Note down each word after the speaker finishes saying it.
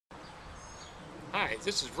Hi,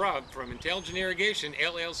 this is Rob from Intelligent Irrigation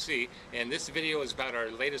LLC, and this video is about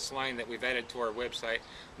our latest line that we've added to our website,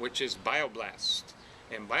 which is BioBlast.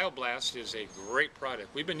 And BioBlast is a great product.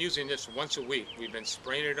 We've been using this once a week. We've been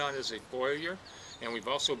spraying it on as a foliar, and we've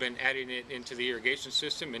also been adding it into the irrigation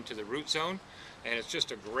system, into the root zone, and it's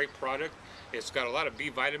just a great product. It's got a lot of B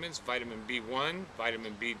vitamins, vitamin B1,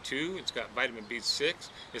 vitamin B2, it's got vitamin B6,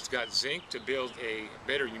 it's got zinc to build a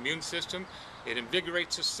better immune system. It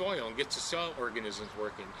invigorates the soil and gets the soil organisms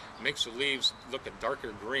working. It makes the leaves look a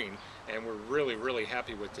darker green, and we're really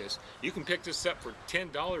happy with this. You can pick this up for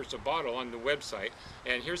 $10 a bottle on the website,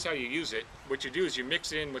 and here's how you use it. What you do is you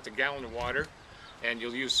mix it in with a gallon of water, and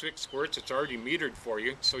you'll use 6 squirts. It's already metered for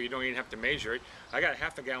you, so you don't even have to measure it. I got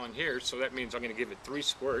half a gallon here, so that means I'm going to give it 3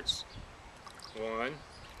 squirts. 1,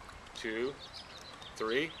 2,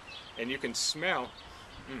 3, and you can smell.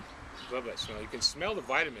 Love that smell. You can smell the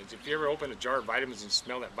vitamins. If you ever open a jar of vitamins and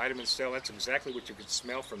smell that vitamin cell, that's exactly what you can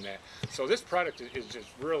smell from that. So this product is just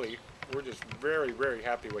really, we're just very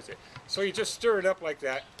happy with it. So you just stir it up like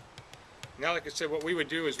that. Now, like I said, what we would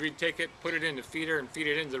do is we'd take it, put it in the feeder, and feed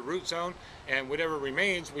it into the root zone, and whatever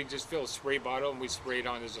remains, we just fill a spray bottle and we spray it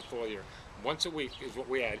on as a foliar. Once a week is what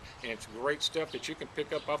we add, and it's great stuff that you can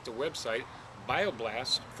pick up off the website.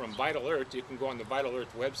 BioBlast from Vital Earth. You can go on the Vital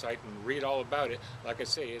Earth website and read all about it. Like I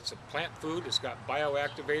say, it's a plant food. It's got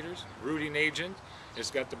bio-activators, rooting agent.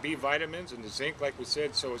 It's got the B vitamins and the zinc, like we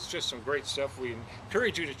said. So it's just some great stuff. We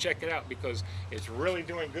encourage you to check it out because it's really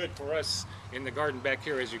doing good for us in the garden back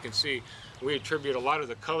here. As you can see, we attribute a lot of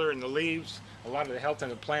the color in the leaves, a lot of the health in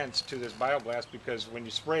the plants to this BioBlast, because when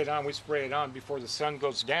you spray it on, we spray it on before the sun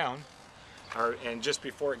goes down, and just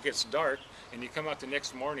before it gets dark, and you come out the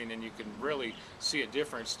next morning and you can really see a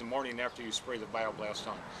difference the morning after you spray the BioBlast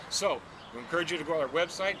on. So we encourage you to go to our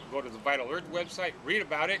website, go to the Vital Earth website, read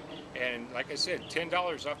about it, and like I said,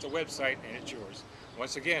 $10 off the website and it's yours.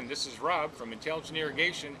 Once again, this is Rob from Intelligent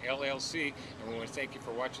Irrigation LLC, and we want to thank you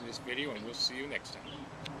for watching this video, and we'll see you next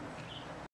time.